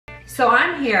So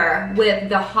I'm here with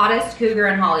the hottest cougar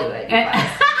in Hollywood. And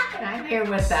I'm here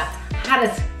with the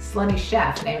hottest slutty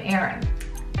chef named Erin.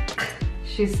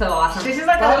 She's so awesome. She's just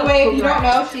like, by the way, if you don't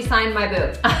know, she signed my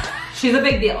boob. She's a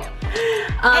big deal.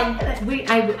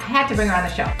 I had to bring her on the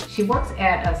show. She works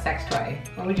at a sex toy.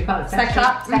 What would you call it? Sex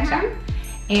shop. Sex shop.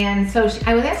 And so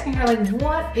I was asking her, like,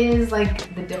 what is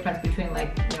like the difference between,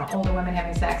 like, you know, older women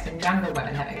having sex and younger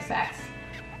women having sex?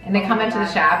 And they come into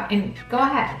the shop and go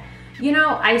ahead. You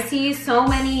know, I see so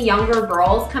many younger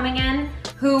girls coming in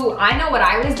who, I know what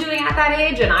I was doing at that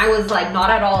age, and I was like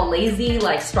not at all lazy,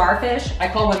 like starfish. I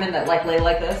call women that like lay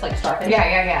like this, like starfish.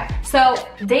 Yeah. So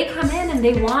they come in and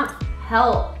they want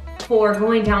help for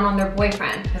going down on their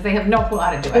boyfriend. Because they have no clue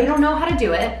how to do it. They don't know how to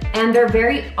do it, and they're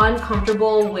very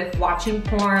uncomfortable with watching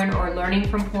porn or learning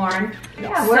from porn.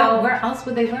 Yeah, so, where else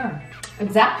would they learn?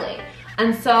 Exactly.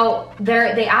 And so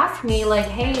they asked me, like,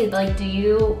 hey, like, do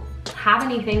you have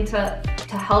anything to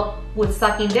help with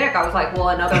sucking dick? I was like, well,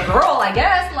 another girl, I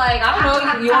guess. Like, I don't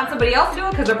know, you want somebody else to do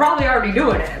it? Because they're probably already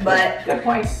doing it, but. Good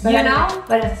point. But you know?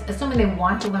 But assuming they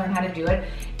want to learn how to do it,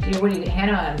 what do you hand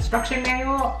them an instruction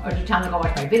manual? Or do you tell them to go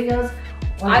watch my videos?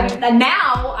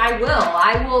 Now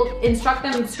I will instruct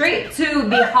them straight to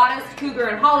the hottest cougar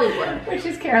in Hollywood. Which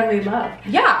is KarenLee Love.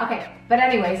 Yeah. Okay, but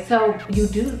anyway, so you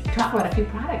do talk about a few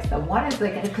products though. One is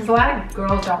like, because a lot of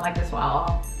girls don't like to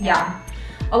swallow. Yeah.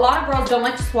 A lot of girls don't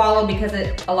like to swallow because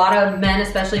a lot of men,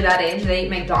 especially that age, they eat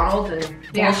McDonald's and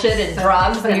bullshit and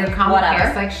drugs and your cum whatever.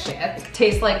 tastes like shit. It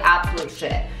tastes like absolute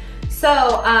shit.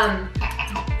 So,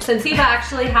 Sensiva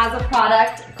actually has a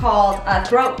product called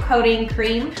Throat Coating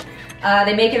Cream.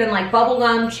 They make it in like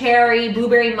bubblegum, cherry,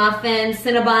 blueberry muffin,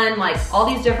 cinnamon, like all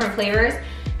these different flavors.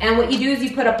 And what you do is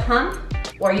you put a pump,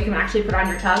 or you can actually put it on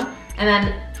your tongue, and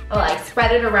then like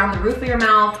spread it around the roof of your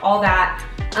mouth, all that.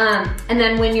 And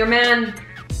then when your man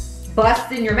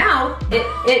busts in your mouth,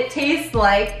 it tastes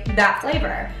like that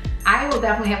flavor. I will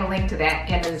definitely have a link to that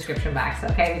in the description box,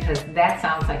 okay? Because that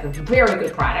sounds like a very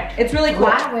good product. It's really cool.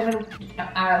 A lot of women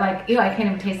are like, ew, I can't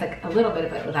even taste like a little bit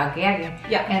of it without gagging.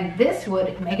 Yeah. And this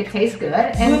would make it taste good.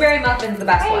 And blueberry muffin's the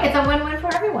best one. It's a win-win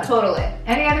for everyone. Totally.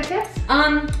 Any other tips?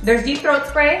 There's deep throat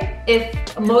spray.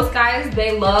 If most guys,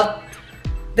 they love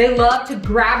to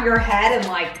grab your head and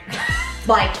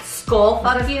like skull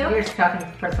fuck you. You're just talking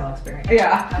personal experience.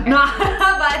 Yeah.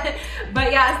 Okay.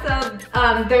 but yeah, so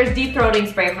there's deep throating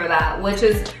spray for that, which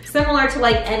is similar to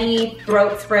like any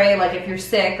throat spray. Like if you're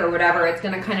sick or whatever, it's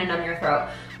gonna kind of numb your throat.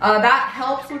 That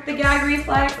helps with the gag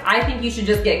reflex. I think you should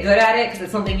just get good at it because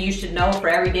it's something you should know for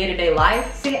every day-to-day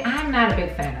life. See, I'm not a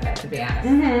big fan of that, to be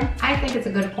honest. I think it's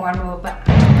a good porn move, but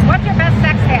what's your best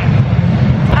sex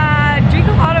hack? Drink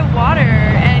a lot of water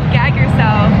and gag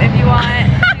yourself if you want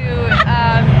to.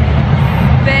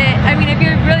 I mean, if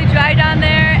you're really dry down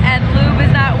there and lube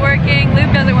is not working,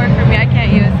 lube doesn't work for me. I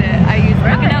can't use it. I use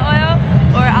coconut oil,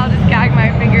 or I'll just gag my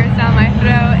fingers down my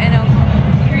throat, and it'll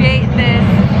create this.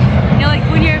 You know, like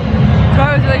when your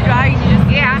throat is really dry, you just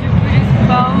produce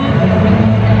foam.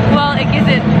 Well, it gives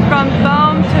it from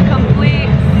foam to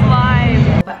complete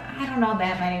slime. But I don't know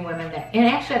that many women that, and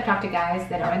actually I've talked to guys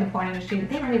that are in the porn industry,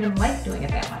 they don't even like doing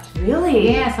it that much.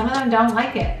 Really? Yeah, some of them don't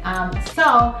like it.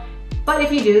 But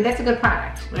if you do, that's a good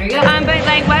product. There you go. But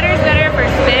like wetter's better for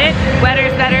spit,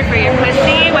 wetter's better for your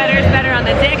pussy, wetter's better on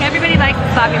the dick. Everybody likes a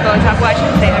sloppy blowjob. Well, I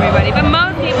shouldn't say everybody, but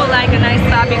most people like a nice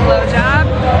sloppy blowjob.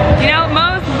 You know,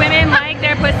 most women like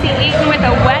their pussy eaten with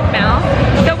a wet mouth.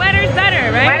 So wetter's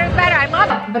better, right? Wetter's better, I love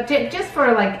it. But just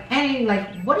for like any, like,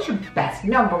 what is your best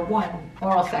 #1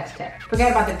 oral sex tip?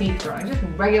 Forget about the deep throwing, just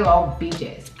regular old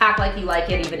BJs. Act like you like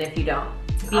it even if you don't.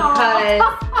 Because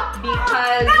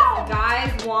no.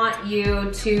 Guys want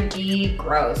you to be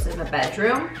gross in the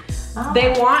bedroom.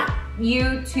 They want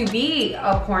you to be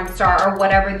a porn star or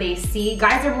whatever they see.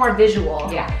 Guys are more visual.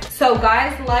 Yeah. So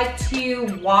guys like to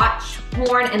watch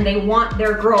porn and they want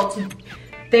their girl to,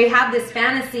 they have this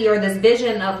fantasy or this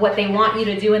vision of what they want you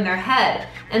to do in their head.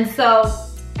 And so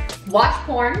watch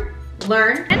porn,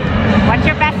 learn. What's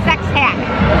your best sex hack?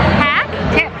 Hack?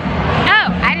 Tip.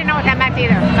 Oh, I didn't know what that meant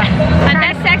either. My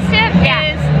best sex tip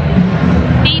is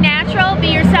be natural, be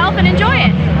yourself, and enjoy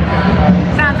it.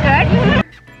 Sounds good.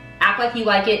 Act like you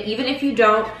like it, even if you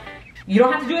don't. You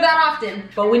don't have to do it that often,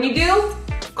 but when you do,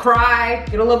 cry,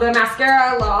 get a little bit of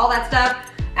mascara, all that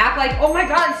stuff. Act like, oh my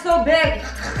God, it's so big,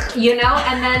 you know,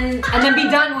 and then be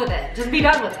done with it. Just be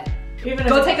done with it.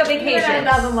 Go take a vacation. Even if it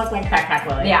doesn't look like backpack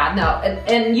Willie. Yeah, no,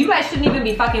 and you guys shouldn't even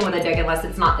be fucking with a dick unless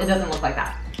it doesn't look like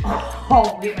that.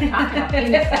 Oh, we've been talking about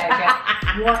penis size yet.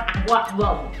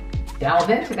 Well, delve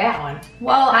into that one.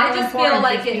 Well, I just feel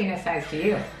like penis size to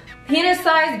you. Penis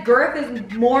size, girth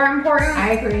is more important. I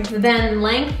agree. Than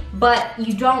length, but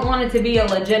you don't want it to be a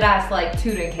legit ass like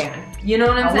tuna can. You know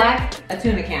what I'm saying? What? A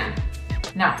tuna can.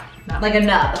 No, no. Like a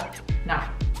nub. No.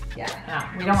 Yeah.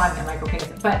 No, we don't want a micro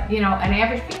penis. But, you know, an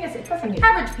average penis, it doesn't need...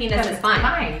 Average penis is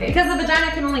fine. Because the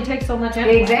vagina can only take so much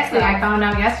anyway. Exactly. So. I found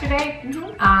out yesterday,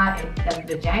 the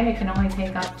vagina can only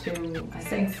take up to, I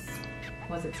think,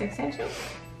 was it 6 inches?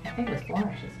 I think it was 4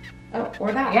 inches. Oh,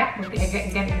 or that. Yeah,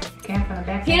 getting cam from the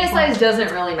back. Penis size doesn't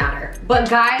really matter. But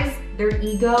guys, their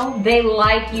ego, they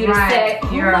like you to say, oh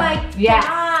my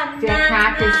God, their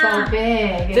cock is so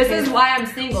big. This is why I'm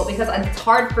single, because it's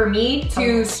hard for me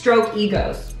to stroke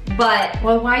egos. But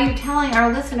well, why are you telling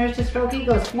our listeners to stroke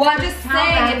egos? Well, I'm just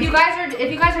saying, if you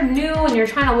guys are new and you're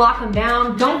trying to lock them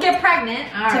down, don't get pregnant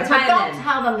to tie them in. Don't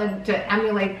tell them to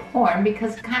emulate porn,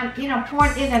 because you know, porn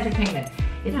is entertainment.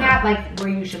 It's not like where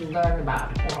you should learn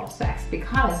about oral sex,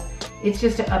 because it's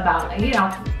just about, you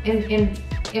know,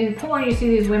 in porn you see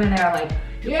these women that are like,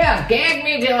 yeah, gag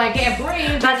me till I can't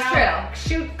breathe. That's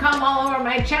true. Shoot cum all over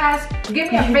my chest.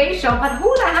 Give me a facial. But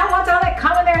who the hell wants all that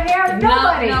cum in their hair?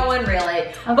 Nobody. No one really.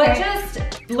 Okay. But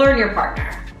just learn your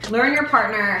partner. Learn your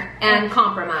partner and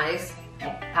compromise.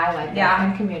 I like that.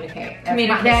 And communicate.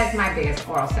 That's my biggest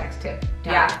oral sex tip.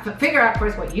 Yeah. Figure out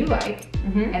first what you like,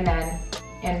 and then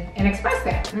and express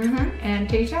that and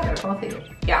to each other, both of you.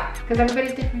 Yeah. Because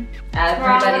everybody's different.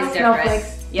 Everybody's different.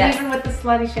 Snowflakes. Yes. Even with the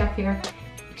Slutty Chef here.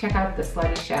 Check out the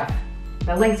Slutty Chef.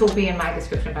 The links will be in my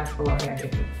description box below here.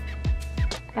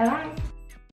 Bye-bye.